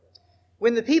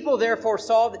When the people therefore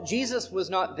saw that Jesus was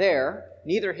not there,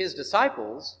 neither his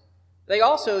disciples, they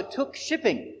also took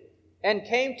shipping and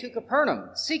came to Capernaum,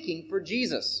 seeking for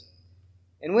Jesus.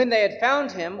 And when they had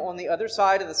found him on the other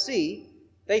side of the sea,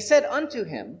 they said unto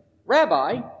him,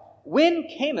 Rabbi, when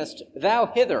camest thou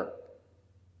hither?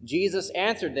 Jesus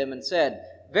answered them and said,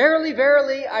 Verily,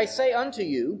 verily, I say unto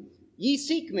you, ye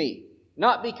seek me,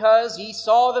 not because ye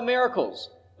saw the miracles,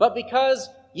 but because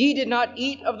ye did not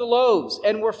eat of the loaves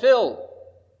and were filled.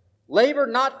 Labor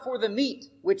not for the meat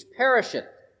which perisheth,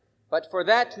 but for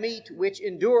that meat which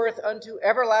endureth unto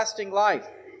everlasting life,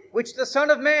 which the Son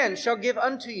of Man shall give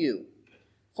unto you.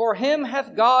 For him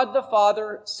hath God the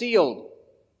Father sealed.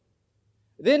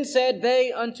 Then said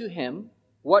they unto him,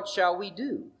 What shall we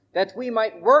do, that we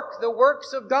might work the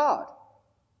works of God?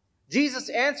 Jesus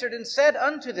answered and said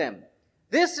unto them,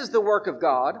 This is the work of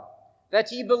God,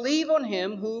 that ye believe on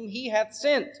him whom he hath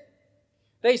sent.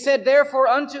 They said therefore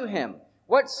unto him,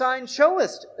 What sign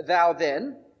showest thou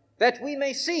then, that we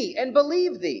may see and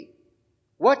believe thee?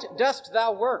 What dost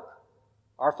thou work?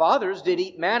 Our fathers did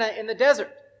eat manna in the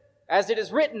desert. As it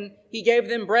is written, he gave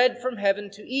them bread from heaven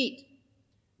to eat.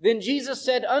 Then Jesus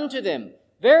said unto them,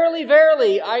 Verily,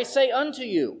 verily, I say unto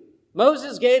you,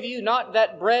 Moses gave you not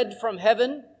that bread from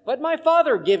heaven, but my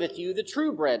Father giveth you the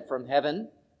true bread from heaven.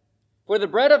 For the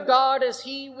bread of God is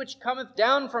he which cometh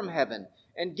down from heaven,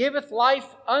 and giveth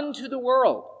life unto the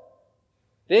world.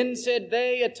 Then said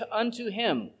they unto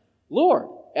him, Lord,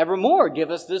 evermore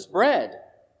give us this bread.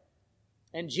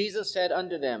 And Jesus said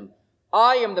unto them,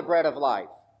 I am the bread of life.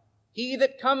 He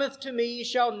that cometh to me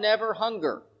shall never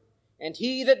hunger, and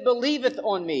he that believeth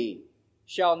on me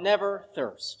shall never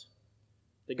thirst.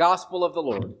 The gospel of the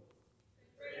Lord.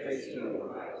 Praise to you,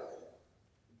 Lord.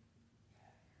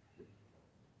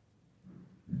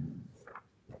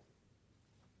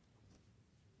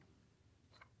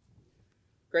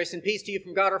 Grace and peace to you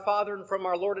from God our Father and from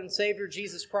our Lord and Savior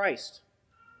Jesus Christ.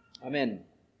 Amen.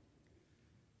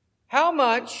 How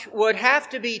much would have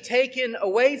to be taken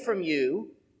away from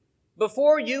you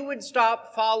before you would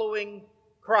stop following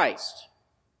Christ?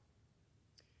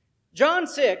 John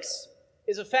 6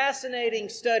 is a fascinating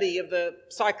study of the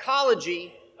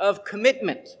psychology of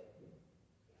commitment.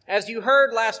 As you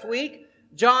heard last week,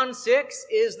 John 6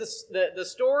 is the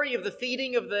story of the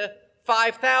feeding of the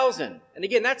 5,000. And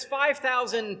again, that's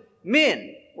 5,000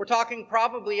 men. We're talking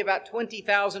probably about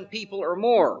 20,000 people or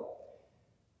more.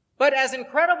 But as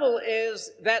incredible as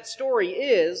that story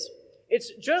is,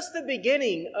 it's just the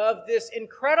beginning of this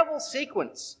incredible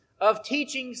sequence of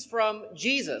teachings from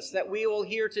Jesus that we will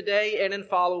hear today and in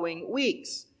following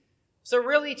weeks. So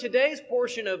really, today's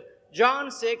portion of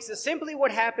John 6 is simply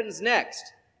what happens next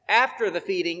after the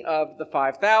feeding of the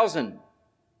 5,000.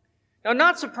 Now,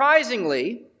 not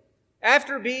surprisingly,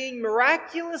 after being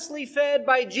miraculously fed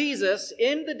by Jesus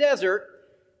in the desert,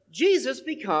 Jesus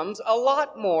becomes a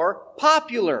lot more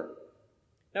popular.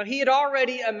 Now, he had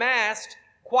already amassed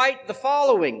quite the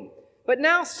following, but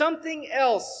now something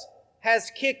else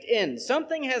has kicked in.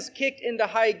 Something has kicked into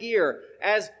high gear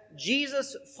as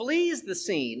Jesus flees the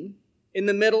scene in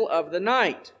the middle of the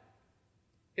night.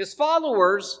 His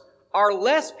followers are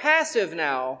less passive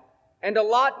now and a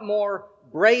lot more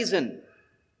brazen.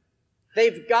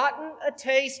 They've gotten a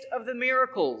taste of the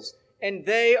miracles, and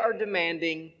they are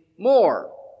demanding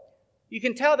more. You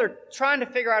can tell they're trying to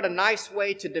figure out a nice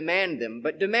way to demand them,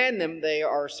 but demand them they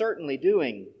are certainly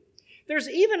doing. There's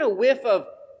even a whiff of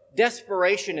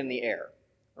desperation in the air,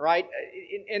 right?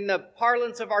 In the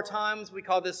parlance of our times, we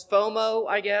call this FOMO,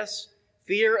 I guess,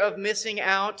 fear of missing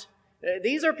out.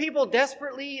 These are people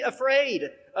desperately afraid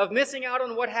of missing out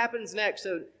on what happens next.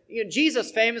 So,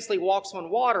 Jesus famously walks on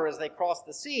water as they cross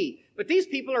the sea. But these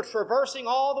people are traversing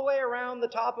all the way around the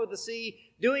top of the sea,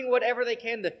 doing whatever they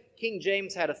can. The King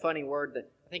James had a funny word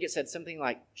that I think it said something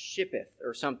like shippeth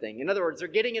or something. In other words, they're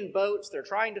getting in boats, they're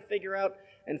trying to figure out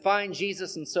and find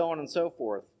Jesus and so on and so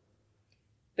forth.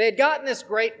 They had gotten this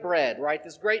great bread, right?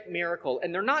 This great miracle,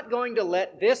 and they're not going to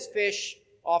let this fish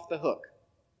off the hook.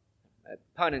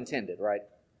 Pun intended, right?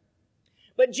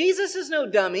 But Jesus is no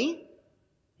dummy.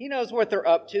 He knows what they're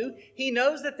up to. He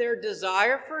knows that their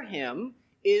desire for him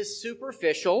is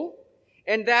superficial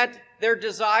and that their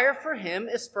desire for him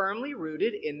is firmly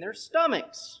rooted in their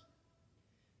stomachs.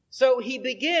 So he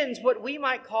begins what we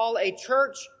might call a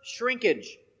church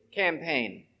shrinkage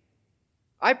campaign.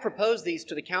 I proposed these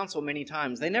to the council many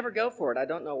times. They never go for it. I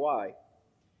don't know why.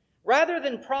 Rather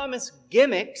than promise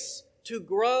gimmicks to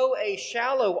grow a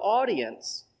shallow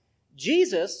audience,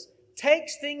 Jesus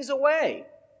takes things away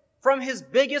from his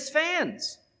biggest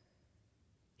fans.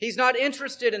 He's not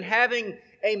interested in having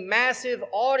a massive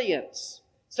audience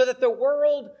so that the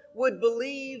world would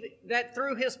believe that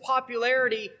through his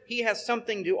popularity, he has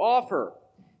something to offer.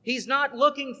 He's not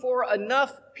looking for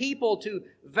enough people to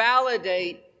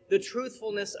validate the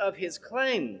truthfulness of his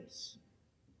claims.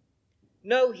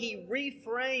 No, he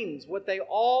reframes what they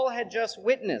all had just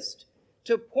witnessed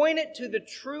to point it to the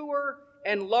truer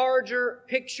and larger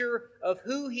picture of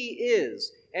who he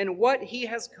is and what he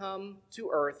has come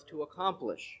to earth to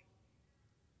accomplish.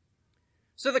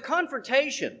 So the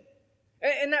confrontation,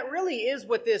 and that really is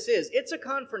what this is. It's a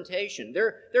confrontation.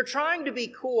 They're trying to be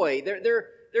coy.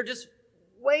 They're just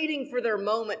waiting for their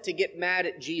moment to get mad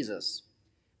at Jesus.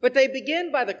 But they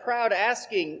begin by the crowd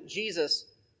asking Jesus,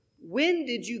 "When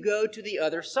did you go to the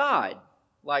other side?"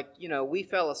 Like, we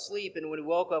fell asleep and we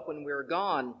woke up when we were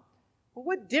gone. Well,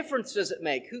 what difference does it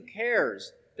make? Who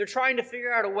cares? They're trying to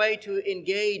figure out a way to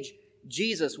engage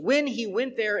Jesus. When he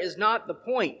went there is not the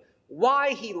point.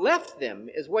 Why he left them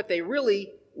is what they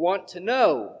really want to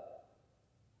know.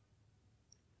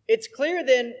 It's clear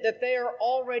then that they are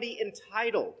already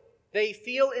entitled. They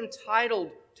feel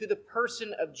entitled to the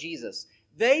person of Jesus.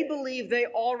 They believe they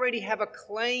already have a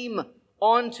claim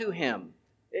onto him.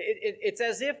 It's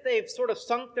as if they've sort of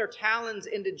sunk their talons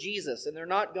into Jesus and they're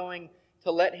not going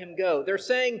to let him go. They're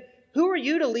saying, "Who are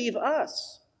you to leave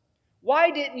us?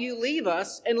 Why didn't you leave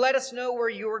us and let us know where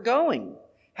you were going?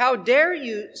 How dare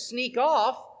you sneak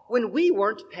off when we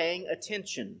weren't paying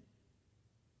attention?"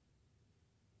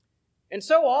 And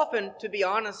so often, to be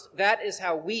honest, that is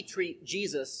how we treat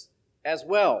Jesus as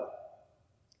well.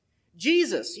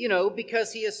 Jesus,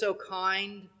 because he is so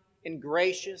kind and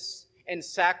gracious and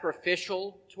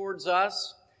sacrificial towards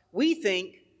us, we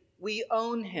think we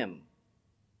own him.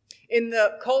 In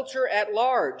the culture at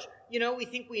large, we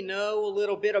think we know a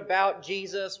little bit about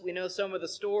Jesus. We know some of the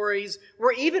stories.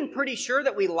 We're even pretty sure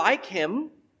that we like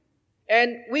him.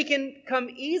 And we can come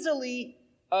easily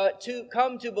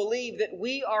to believe that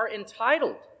we are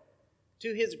entitled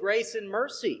to his grace and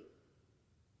mercy.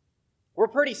 We're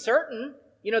pretty certain,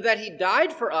 that he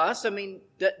died for us.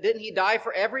 Didn't he die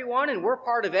for everyone? And we're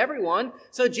part of everyone.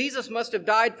 So Jesus must have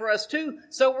died for us too.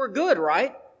 So we're good,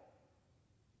 right?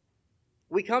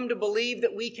 We come to believe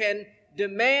that we can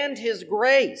demand his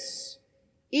grace,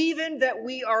 even that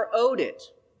we are owed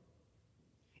it.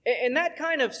 And that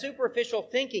kind of superficial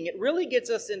thinking, it really gets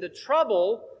us into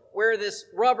trouble where this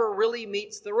rubber really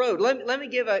meets the road. Let me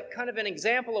give a kind of an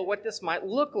example of what this might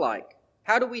look like.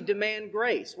 How do we demand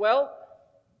grace? Well,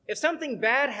 if something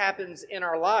bad happens in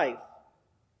our life,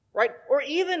 right, or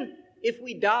even if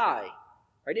we die,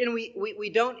 right, and we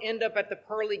don't end up at the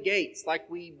pearly gates like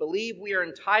we believe we are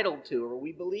entitled to, or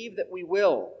we believe that we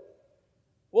will,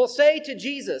 we'll say to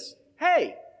Jesus,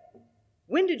 "Hey,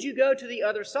 when did you go to the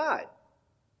other side?"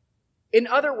 In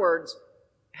other words,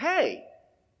 "Hey,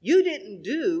 you didn't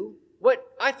do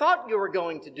what I thought you were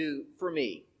going to do for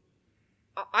me.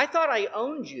 I thought I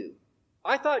owned you.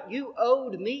 I thought you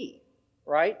owed me,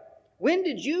 right? When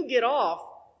did you get off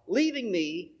leaving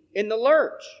me in the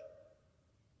lurch?"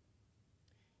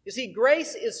 You see,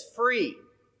 grace is free,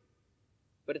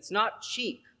 but it's not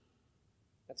cheap.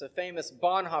 That's a famous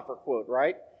Bonhoeffer quote,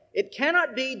 right? It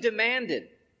cannot be demanded.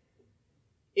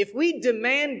 If we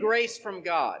demand grace from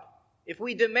God, if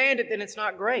we demand it, then it's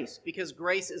not grace, because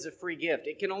grace is a free gift.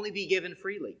 It can only be given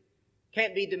freely. It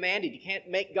can't be demanded. You can't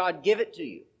make God give it to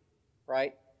you,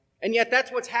 right? And yet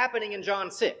that's what's happening in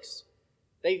John 6.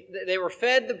 They were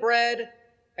fed the bread,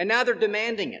 and now they're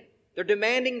demanding it. They're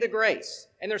demanding the grace.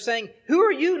 And they're saying, "Who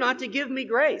are you not to give me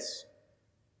grace?"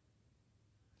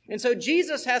 And so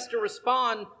Jesus has to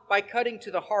respond by cutting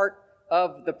to the heart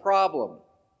of the problem.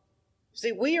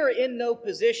 See, we are in no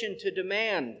position to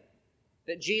demand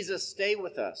that Jesus stay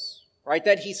with us, right?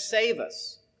 That he save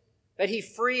us, that he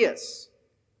free us,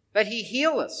 that he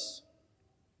heal us.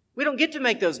 We don't get to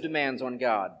make those demands on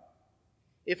God.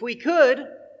 If we could,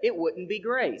 it wouldn't be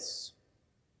grace.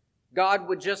 God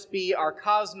would just be our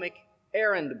cosmic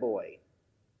errand boy.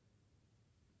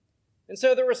 And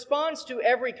so the response to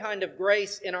every kind of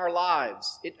grace in our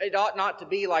lives, it ought not to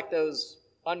be like those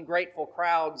ungrateful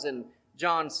crowds in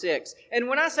John 6. And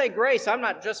when I say grace, I'm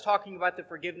not just talking about the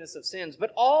forgiveness of sins,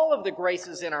 but all of the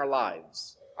graces in our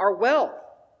lives. Our wealth,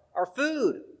 our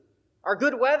food, our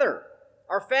good weather,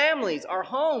 our families, our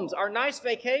homes, our nice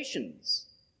vacations.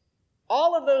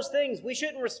 All of those things, we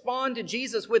shouldn't respond to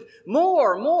Jesus with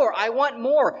more, I want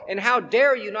more, and how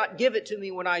dare you not give it to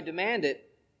me when I demand it.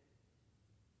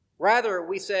 Rather,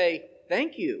 we say,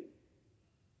 "Thank you.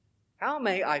 How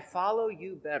may I follow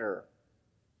you better?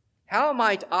 How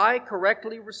might I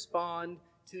correctly respond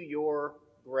to your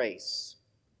grace?"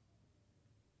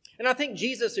 And I think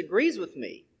Jesus agrees with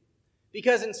me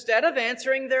Because instead of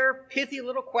answering their pithy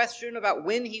little question about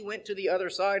when he went to the other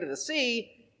side of the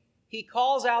sea, he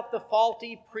calls out the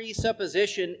faulty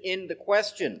presupposition in the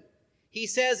question. He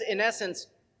says, in essence,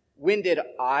 when did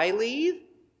I leave?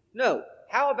 No.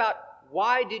 How about,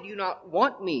 why did you not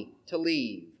want me to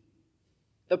leave?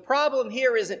 The problem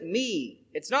here isn't me.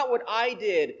 It's not what I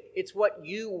did. It's what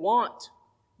you want.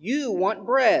 You want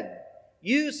bread.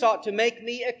 You sought to make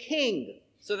me a king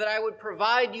so that I would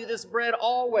provide you this bread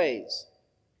always.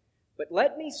 But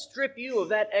let me strip you of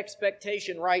that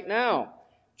expectation right now.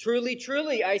 Truly,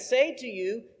 truly, I say to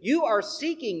you, you are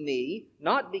seeking me,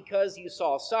 not because you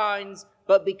saw signs,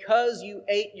 but because you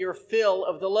ate your fill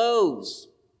of the loaves.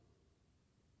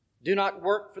 Do not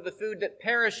work for the food that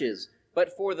perishes,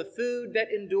 but for the food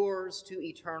that endures to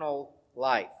eternal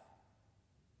life.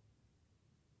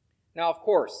 Now, of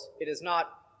course, it is not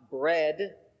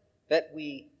bread that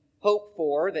we hope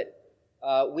for, that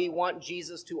we want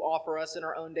Jesus to offer us in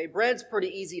our own day. Bread's pretty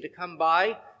easy to come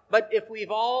by, but if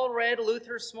we've all read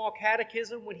Luther's Small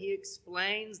Catechism, when he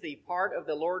explains the part of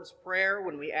the Lord's Prayer,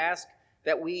 when we ask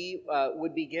that we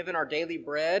would be given our daily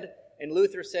bread, and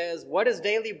Luther says, what is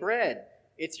daily bread?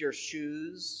 It's your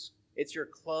shoes, it's your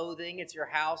clothing, it's your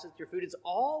house, it's your food, it's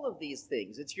all of these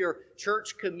things. It's your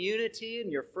church community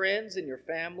and your friends and your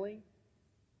family.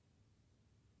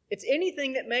 It's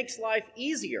anything that makes life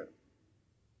easier.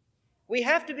 We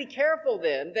have to be careful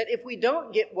then that if we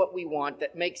don't get what we want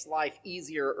that makes life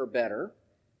easier or better,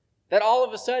 that all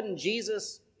of a sudden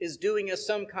Jesus is doing us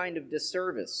some kind of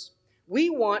disservice. We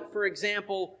want, for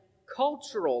example,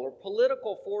 cultural or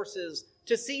political forces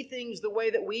to see things the way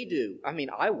that we do. I mean,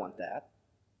 I want that.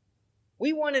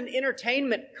 We want an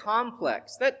entertainment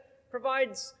complex that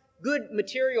provides good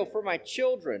material for my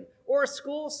children, or a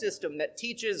school system that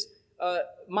teaches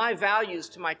my values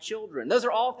to my children. Those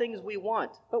are all things we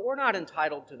want, but we're not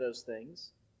entitled to those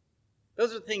things.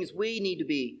 Those are things we need to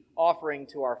be offering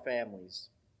to our families.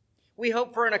 We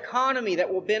hope for an economy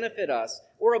that will benefit us,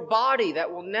 or a body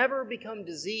that will never become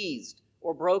diseased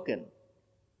or broken.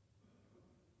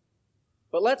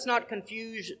 But let's not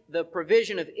confuse the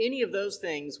provision of any of those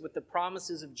things with the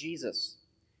promises of Jesus.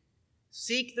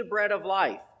 Seek the bread of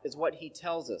life is what he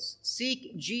tells us.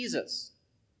 Seek Jesus.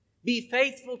 Be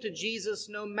faithful to Jesus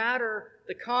no matter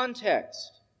the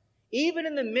context. Even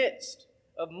in the midst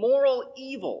of moral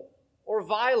evil or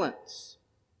violence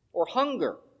or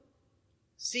hunger,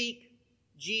 seek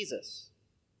Jesus.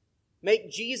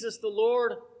 Make Jesus the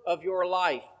Lord of your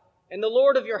life and the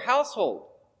Lord of your household.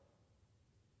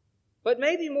 But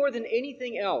maybe more than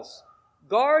anything else,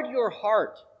 guard your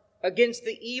heart against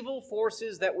the evil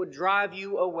forces that would drive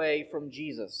you away from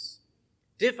Jesus.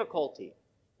 Difficulty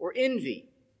or envy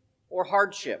or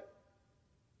hardship.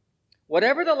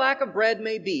 Whatever the lack of bread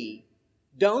may be,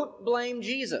 don't blame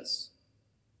Jesus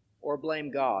or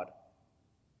blame God.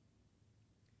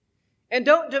 And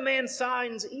don't demand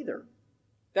signs either.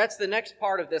 That's the next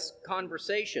part of this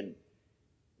conversation.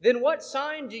 Then what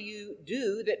sign do you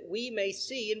do that we may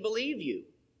see and believe you?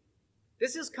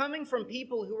 This is coming from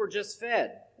people who were just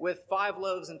fed with 5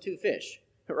 loaves and 2 fish,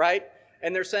 right?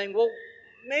 And they're saying, well,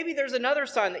 maybe there's another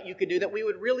sign that you could do that we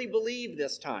would really believe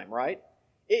this time, right?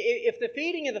 If the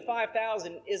feeding of the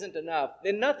 5,000 isn't enough,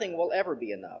 then nothing will ever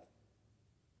be enough.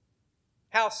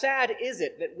 How sad is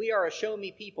it that we are a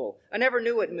show-me people? I never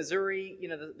knew what Missouri,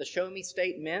 the show-me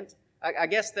state meant. I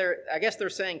guess they're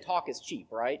saying talk is cheap,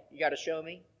 right? You got to show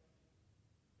me.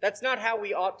 That's not how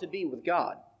we ought to be with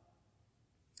God.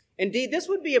 Indeed, this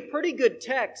would be a pretty good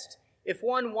text if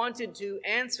one wanted to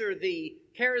answer the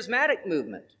charismatic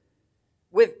movement,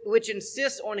 which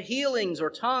insists on healings or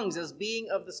tongues as being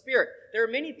of the Spirit. There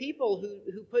are many people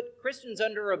who put Christians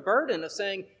under a burden of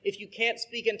saying, if you can't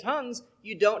speak in tongues,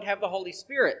 you don't have the Holy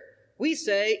Spirit. We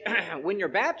say, when you're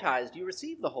baptized, you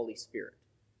receive the Holy Spirit.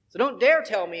 So don't dare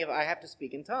tell me if I have to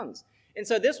speak in tongues. And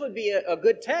so this would be a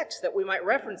good text that we might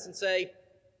reference and say,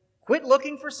 quit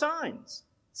looking for signs.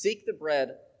 Seek the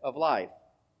bread of life.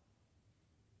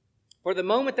 For the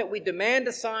moment that we demand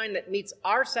a sign that meets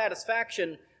our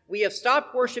satisfaction, we have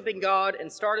stopped worshiping God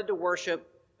and started to worship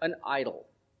an idol.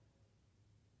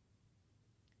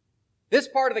 This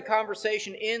part of the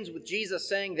conversation ends with Jesus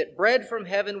saying that bread from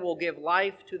heaven will give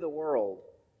life to the world.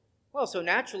 Well, so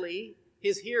naturally,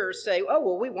 his hearers say, oh,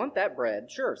 well, we want that bread.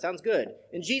 Sure, sounds good.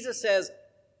 And Jesus says,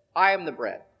 I am the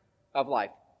bread of life.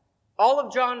 All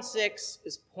of John 6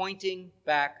 is pointing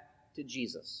back to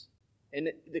Jesus. And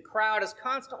the crowd is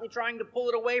constantly trying to pull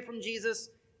it away from Jesus,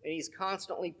 and he's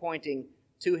constantly pointing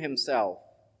to himself.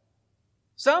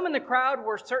 Some in the crowd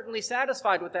were certainly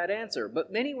satisfied with that answer,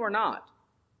 but many were not.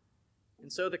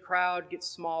 And so the crowd gets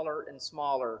smaller and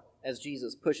smaller as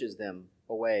Jesus pushes them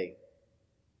away.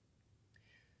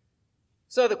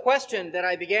 So the question that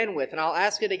I began with, and I'll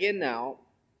ask it again now,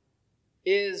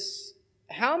 is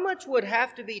how much would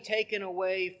have to be taken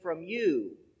away from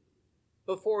you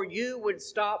before you would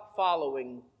stop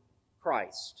following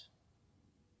Christ?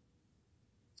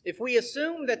 If we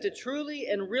assume that to truly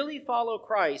and really follow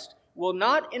Christ will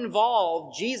not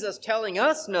involve Jesus telling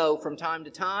us no from time to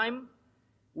time,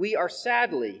 we are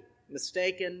sadly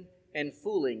mistaken and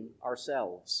fooling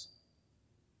ourselves.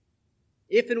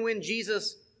 If and when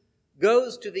Jesus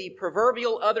goes to the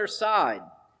proverbial other side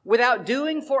without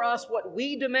doing for us what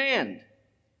we demand,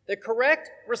 the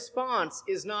correct response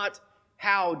is not,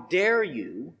 "How dare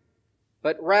you?"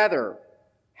 but rather,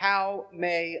 "How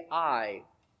may I?"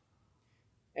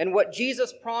 And what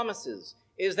Jesus promises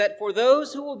is that for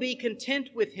those who will be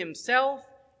content with himself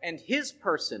and his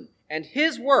person and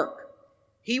his work,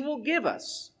 he will give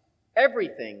us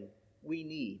everything we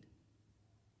need.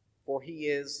 For he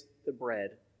is the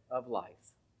bread of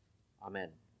life.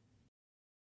 Amen.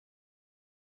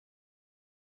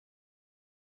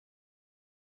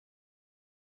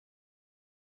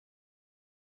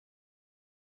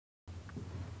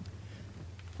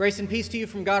 Grace and peace to you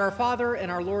from God our Father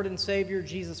and our Lord and Savior,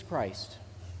 Jesus Christ.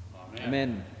 Amen.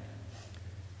 Amen.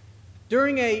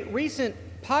 During a recent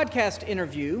podcast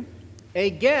interview, a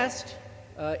guest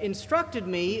instructed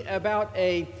me about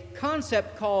a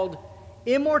concept called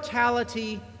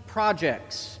immortality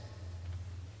projects.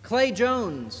 Clay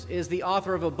Jones is the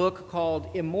author of a book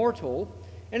called Immortal,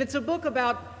 and it's a book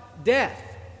about death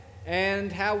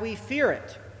and how we fear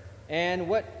it and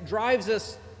what drives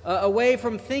us away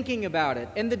from thinking about it,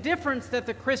 and the difference that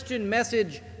the Christian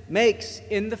message makes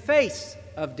in the face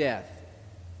of death.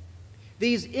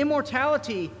 These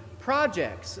immortality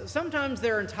projects, sometimes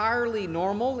they're entirely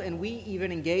normal and we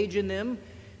even engage in them,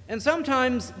 and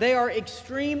sometimes they are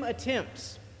extreme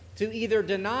attempts to either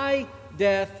deny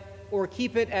death or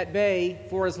keep it at bay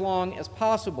for as long as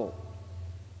possible.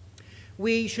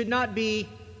 We should not be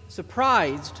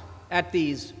surprised at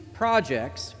these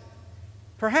projects.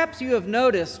 Perhaps you have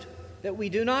noticed that we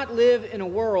do not live in a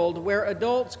world where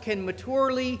adults can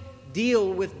maturely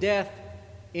deal with death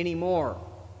anymore.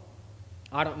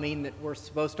 I don't mean that we're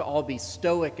supposed to all be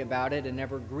stoic about it and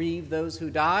never grieve those who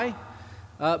die,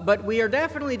 but we are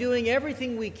definitely doing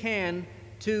everything we can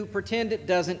to pretend it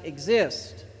doesn't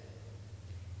exist.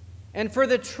 And for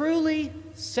the truly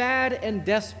sad and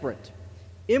desperate,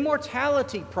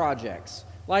 immortality projects,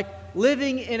 like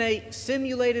living in a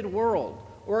simulated world,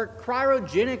 or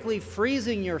cryogenically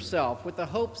freezing yourself with the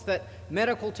hopes that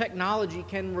medical technology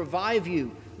can revive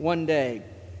you one day.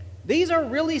 These are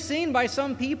really seen by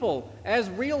some people as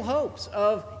real hopes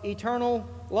of eternal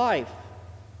life.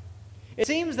 It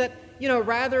seems that,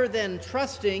 rather than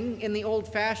trusting in the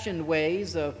old-fashioned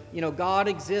ways of, God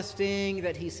existing,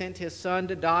 that he sent his son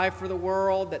to die for the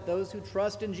world, that those who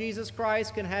trust in Jesus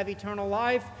Christ can have eternal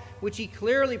life, which he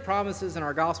clearly promises in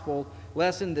our gospel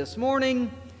lesson this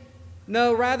morning,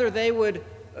 no, rather they would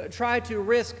try to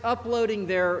risk uploading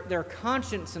their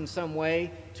conscience in some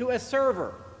way to a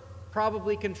server,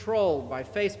 probably controlled by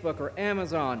Facebook or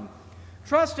Amazon,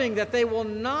 trusting that they will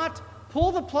not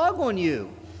pull the plug on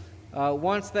you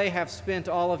once they have spent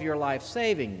all of your life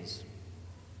savings.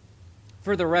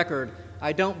 For the record,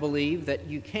 I don't believe that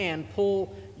you can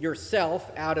pull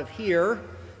yourself out of here,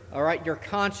 all right, your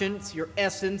conscience, your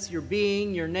essence, your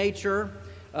being, your nature,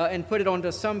 and put it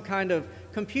onto some kind of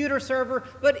computer server.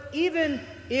 But even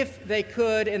if they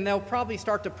could, and they'll probably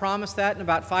start to promise that in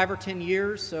about 5 or 10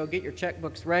 years, so get your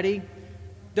checkbooks ready,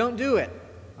 don't do it,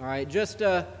 all right? Just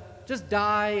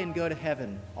die and go to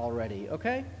heaven already,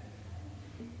 okay?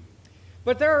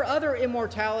 But there are other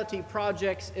immortality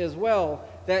projects as well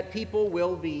that people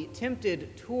will be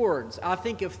tempted towards. I'll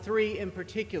think of 3 in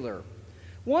particular.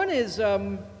 One is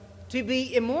to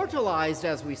be immortalized,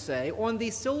 as we say, on the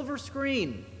silver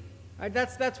screen. Right?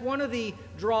 That's one of the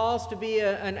draws to be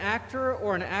an actor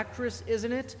or an actress,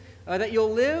 isn't it? That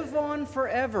you'll live on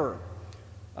forever.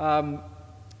 I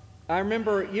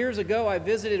remember years ago I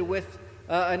visited with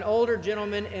an older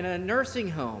gentleman in a nursing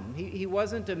home. He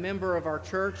wasn't a member of our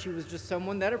church. He was just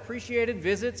someone that appreciated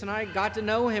visits, and I got to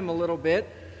know him a little bit.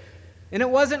 And it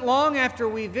wasn't long after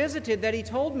we visited that he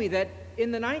told me that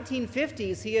in the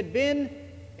 1950s he had been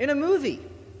in a movie.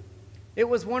 It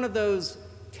was one of those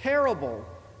terrible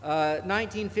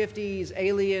 1950s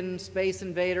alien space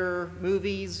invader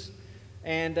movies,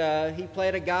 and he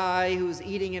played a guy who was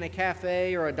eating in a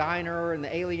cafe or a diner, and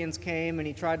the aliens came and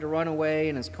he tried to run away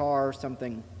in his car or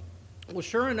something. Well,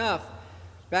 sure enough,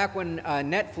 back when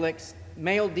Netflix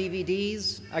mailed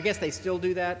DVDs, I guess they still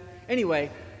do that.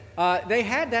 Anyway, they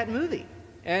had that movie,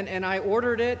 and I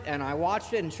ordered it and I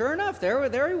watched it, and sure enough,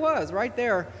 there he was right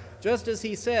there just as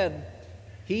he said,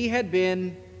 he had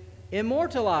been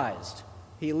immortalized.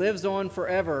 He lives on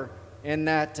forever in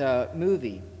that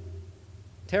movie,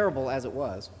 terrible as it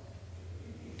was.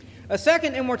 A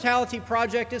second immortality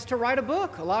project is to write a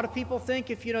book. A lot of people think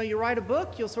if you write a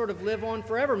book, you'll sort of live on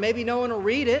forever. Maybe no one will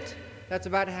read it. That's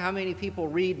about how many people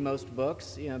read most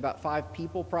books, about 5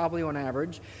 people probably on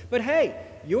average. But hey,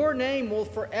 your name will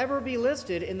forever be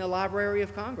listed in the Library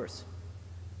of Congress,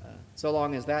 so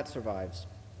long as that survives.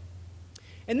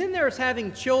 And then there's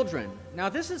having children. Now,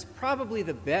 this is probably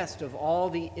the best of all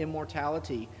the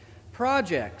immortality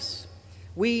projects.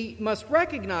 We must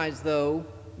recognize, though,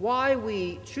 why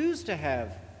we choose to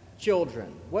have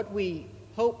children, what we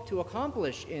hope to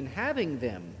accomplish in having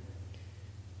them.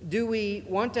 Do we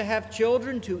want to have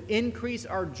children to increase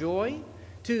our joy,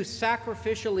 to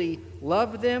sacrificially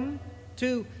love them,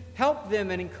 to help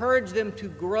them and encourage them to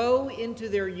grow into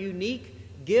their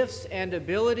unique gifts and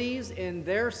abilities in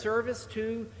their service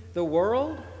to the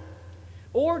world?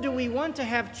 Or do we want to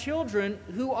have children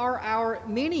who are our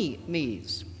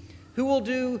mini-me's, who will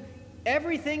do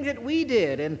everything that we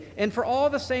did and for all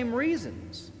the same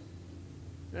reasons?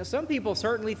 Now, some people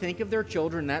certainly think of their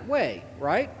children that way,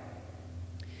 right?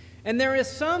 And there is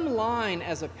some line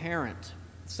as a parent,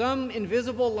 some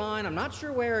invisible line, I'm not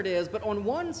sure where it is, but on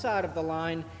one side of the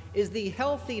line is the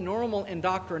healthy, normal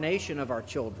indoctrination of our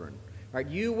children. Right?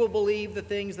 You will believe the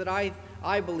things that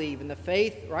I believe in the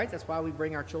faith, right? That's why we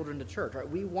bring our children to church, right?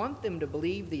 We want them to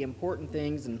believe the important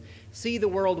things and see the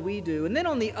world we do. And then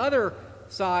on the other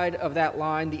side of that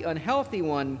line, the unhealthy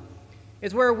one,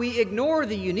 is where we ignore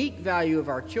the unique value of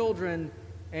our children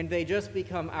and they just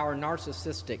become our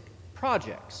narcissistic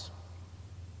projects.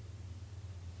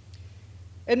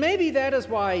 And maybe that is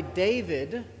why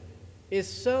David is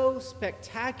so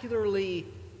spectacularly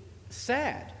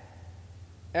sad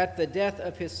at the death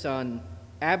of his son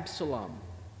Absalom.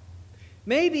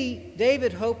 Maybe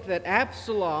David hoped that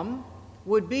Absalom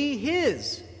would be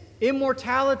his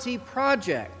immortality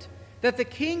project, that the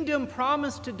kingdom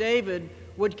promised to David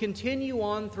would continue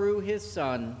on through his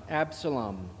son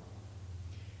Absalom.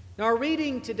 Now, our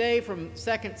reading today from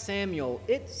 2 Samuel,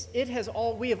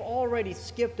 we have already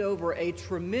skipped over a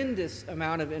tremendous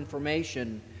amount of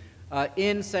information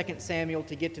in 2 Samuel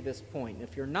to get to this point.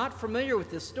 If you're not familiar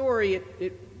with this story,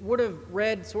 it would have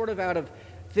read sort of out of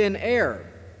thin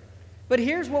air. But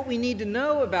here's what we need to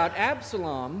know about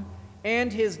Absalom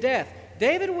and his death.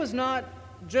 David was not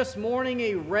just mourning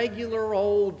a regular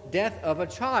old death of a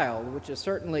child, which is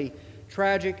certainly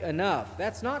tragic enough.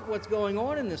 That's not what's going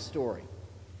on in this story.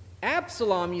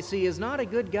 Absalom, you see, is not a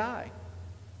good guy.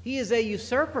 He is a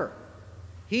usurper.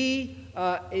 He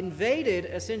invaded,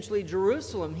 essentially,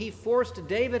 Jerusalem. He forced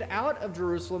David out of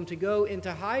Jerusalem to go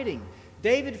into hiding.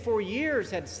 David, for years,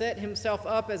 had set himself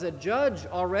up as a judge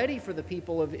already for the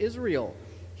people of Israel.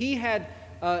 He had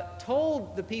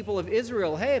told the people of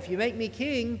Israel, hey, if you make me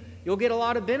king, you'll get a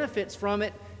lot of benefits from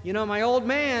it. My old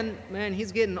man,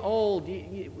 he's getting old.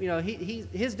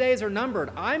 His days are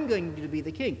numbered. I'm going to be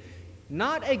the king.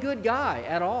 Not a good guy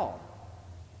at all.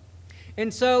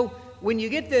 And so when you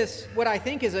get this, what I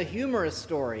think is a humorous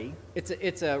story,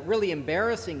 it's a really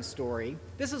embarrassing story.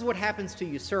 This is what happens to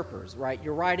usurpers, right?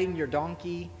 You're riding your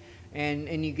donkey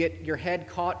and you get your head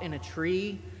caught in a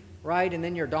tree, right? And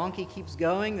then your donkey keeps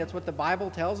going. That's what the Bible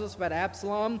tells us about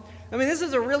Absalom. This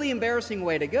is a really embarrassing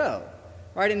way to go,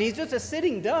 right? And he's just a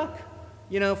sitting duck,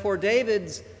 for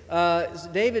David's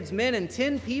men, and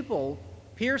 10 people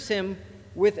pierce him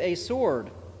with a sword.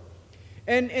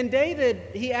 And David,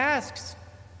 he asks,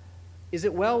 is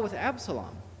it well with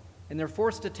Absalom? And they're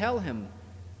forced to tell him,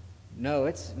 no,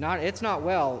 it's not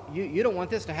well. You don't want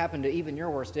this to happen to even your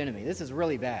worst enemy. This is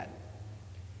really bad.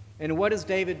 And what does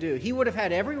David do? He would have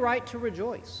had every right to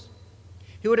rejoice.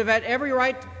 He would have had every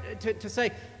right to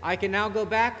say, I can now go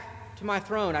back to my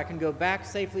throne. I can go back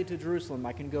safely to Jerusalem.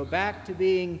 I can go back to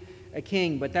being a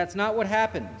king. But that's not what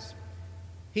happens.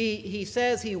 He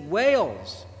says, he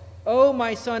wails, oh,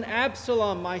 my son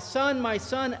Absalom, my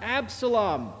son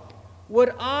Absalom,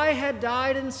 would I had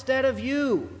died instead of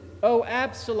you, oh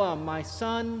Absalom, my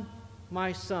son,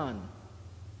 my son.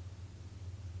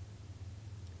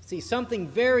 See, something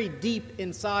very deep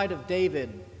inside of David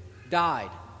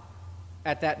died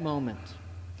at that moment.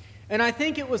 And I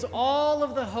think it was all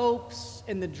of the hopes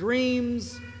and the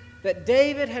dreams that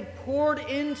David had poured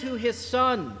into his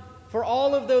son for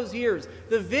all of those years,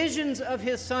 the visions of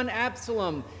his son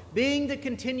Absalom being the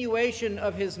continuation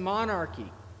of his monarchy.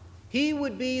 He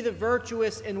would be the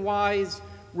virtuous and wise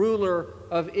ruler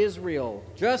of Israel,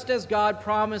 just as God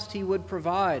promised he would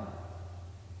provide.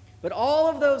 But all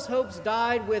of those hopes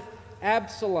died with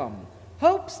Absalom.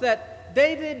 Hopes that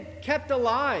David kept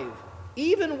alive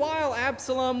even while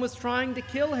Absalom was trying to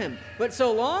kill him. But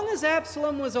so long as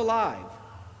Absalom was alive,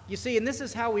 you see, and this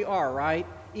is how we are, right?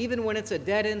 Even when it's a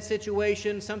dead-end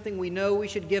situation, something we know we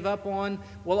should give up on,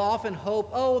 we'll often hope,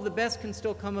 oh, the best can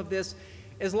still come of this.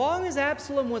 As long as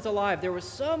Absalom was alive, there was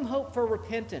some hope for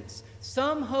repentance,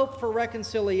 some hope for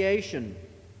reconciliation.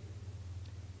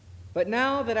 But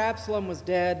now that Absalom was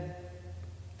dead,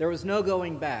 there was no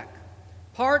going back.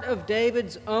 Part of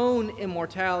David's own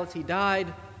immortality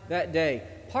died that day,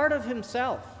 part of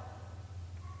himself.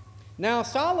 Now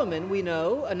Solomon, we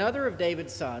know, another of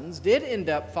David's sons, did end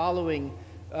up following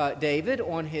David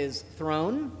on his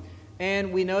throne,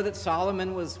 and we know that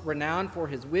Solomon was renowned for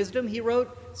his wisdom. He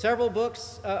wrote several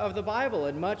books of the Bible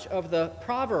and much of the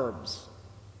Proverbs.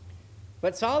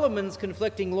 But Solomon's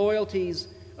conflicting loyalties,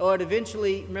 it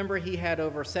eventually, remember, he had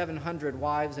over 700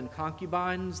 wives and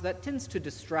concubines. That tends to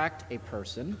distract a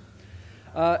person.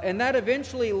 And that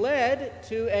eventually led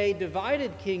to a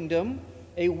divided kingdom,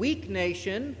 a weak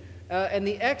nation, and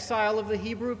the exile of the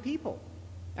Hebrew people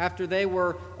after they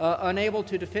were unable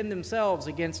to defend themselves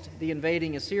against the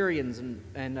invading Assyrians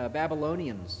and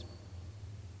Babylonians.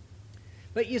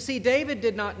 But you see, David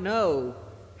did not know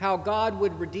how God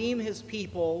would redeem his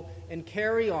people and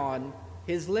carry on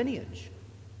his lineage.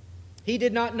 He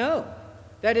did not know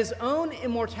that his own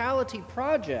immortality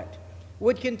project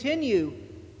would continue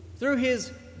through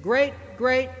his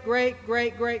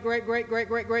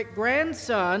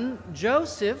great-great-great-great-great-great-great-great-great-grandson,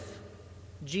 Joseph,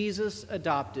 Jesus'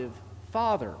 adoptive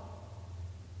father.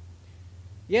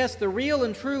 Yes, the real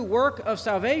and true work of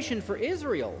salvation for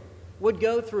Israel would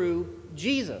go through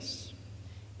Jesus,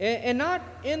 and not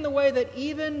in the way that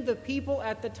even the people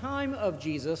at the time of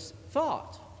Jesus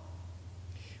thought.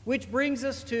 Which brings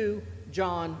us to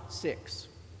John 6.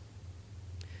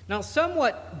 Now,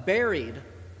 somewhat buried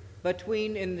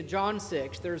in the John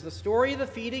 6, there's the story of the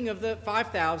feeding of the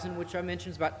 5,000, which I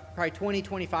mentioned is about probably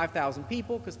 25,000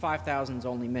 people, because 5,000 is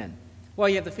only men. Well,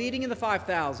 you have the feeding of the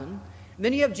 5,000, and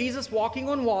then you have Jesus walking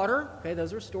on water. Okay,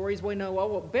 those are stories we know well.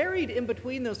 Well, buried in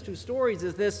between those two stories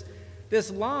is this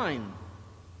line.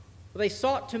 They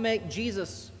sought to make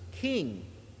Jesus king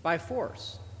by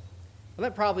force. Well,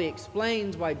 that probably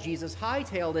explains why Jesus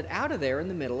hightailed it out of there in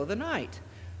the middle of the night.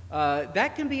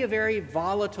 That can be a very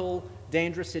volatile,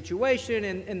 dangerous situation,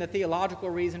 and the theological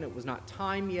reason it was not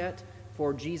time yet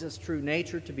for Jesus' true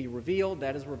nature to be revealed.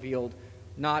 That is revealed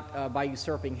not by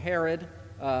usurping Herod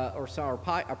or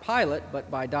Pilate,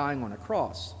 but by dying on a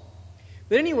cross.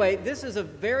 But anyway, this is a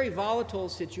very volatile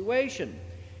situation,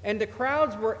 and the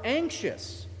crowds were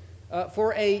anxious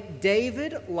for a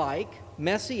David-like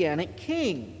messianic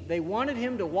king. They wanted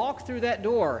him to walk through that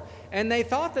door, and they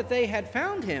thought that they had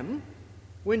found him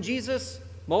when Jesus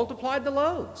multiplied the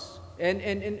loaves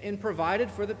and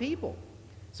provided for the people.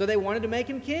 So they wanted to make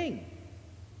him king.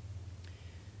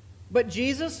 But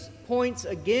Jesus points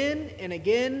again and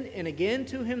again and again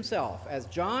to himself. As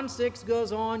John 6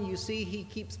 goes on, you see he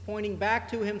keeps pointing back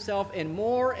to himself in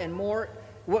more and more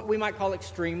what we might call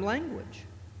extreme language.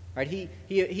 Right?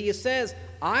 He says,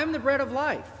 I'm the bread of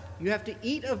life. You have to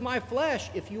eat of my flesh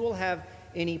if you will have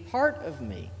any part of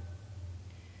me.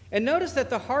 And notice that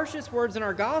the harshest words in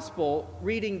our gospel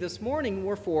reading this morning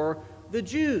were for the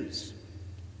Jews.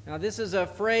 Now, this is a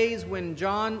phrase, when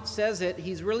John says it,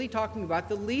 he's really talking about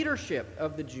the leadership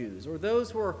of the Jews, or those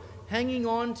who are hanging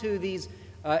on to these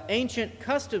ancient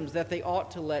customs that they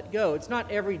ought to let go. It's not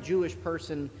every Jewish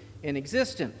person in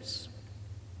existence.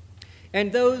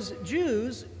 And those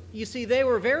Jews, you see, they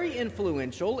were very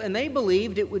influential, and they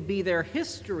believed it would be their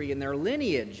history and their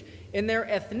lineage and their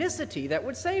ethnicity that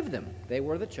would save them. They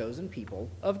were the chosen people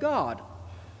of God.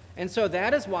 And so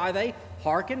that is why they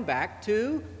hearken back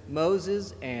to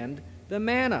Moses and the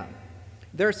manna.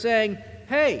 They're saying,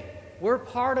 hey, we're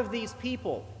part of these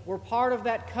people. We're part of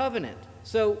that covenant.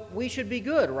 So we should be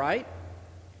good, right?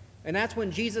 And that's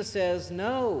when Jesus says,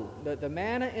 no, the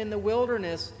manna in the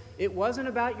wilderness, it wasn't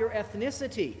about your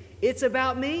ethnicity. It's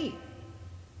about me.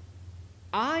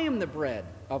 I am the bread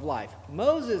of life.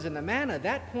 Moses and the manna,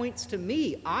 that points to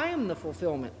me. I am the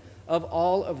fulfillment of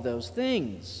all of those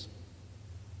things.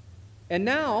 And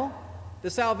now, the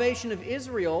salvation of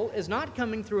Israel is not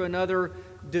coming through another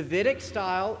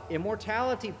Davidic-style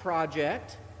immortality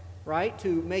project, right,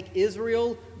 to make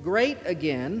Israel great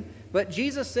again. But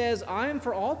Jesus says, I am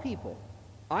for all people.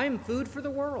 I am food for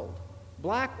the world.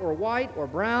 Black or white or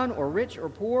brown or rich or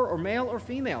poor or male or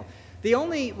female. The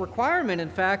only requirement, in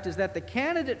fact, is that the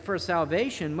candidate for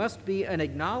salvation must be an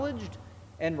acknowledged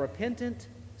and repentant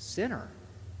sinner.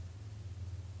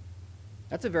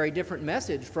 That's a very different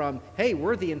message from, hey,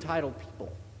 we're the entitled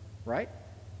people, right?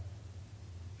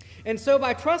 And so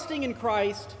by trusting in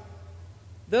Christ,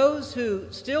 those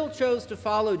who still chose to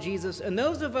follow Jesus, and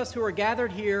those of us who are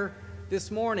gathered here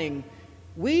this morning,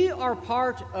 we are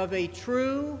part of a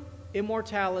true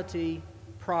immortality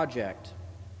project.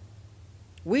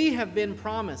 We have been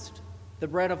promised the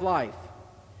bread of life.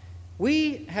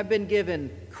 We have been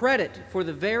given credit for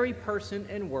the very person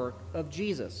and work of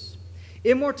Jesus.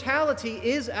 Immortality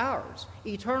is ours.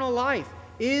 Eternal life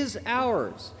is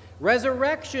ours.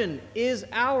 Resurrection is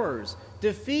ours.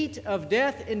 Defeat of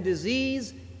death and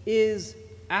disease is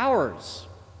ours.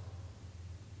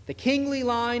 The kingly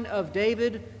line of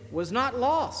David was not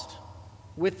lost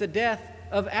with the death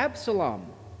of Absalom.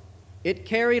 It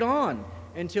carried on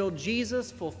until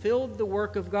Jesus fulfilled the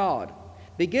work of God,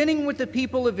 beginning with the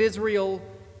people of Israel,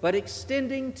 but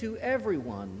extending to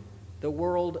everyone the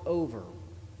world over.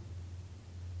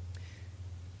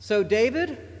 So,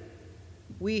 David,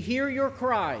 we hear your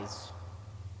cries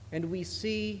and we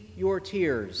see your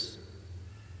tears.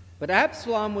 But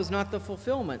Absalom was not the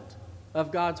fulfillment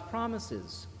of God's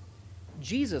promises.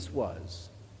 Jesus was.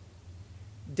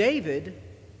 David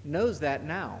knows that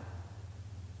now.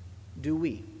 Do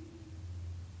we?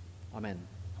 Amen.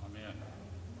 Amen.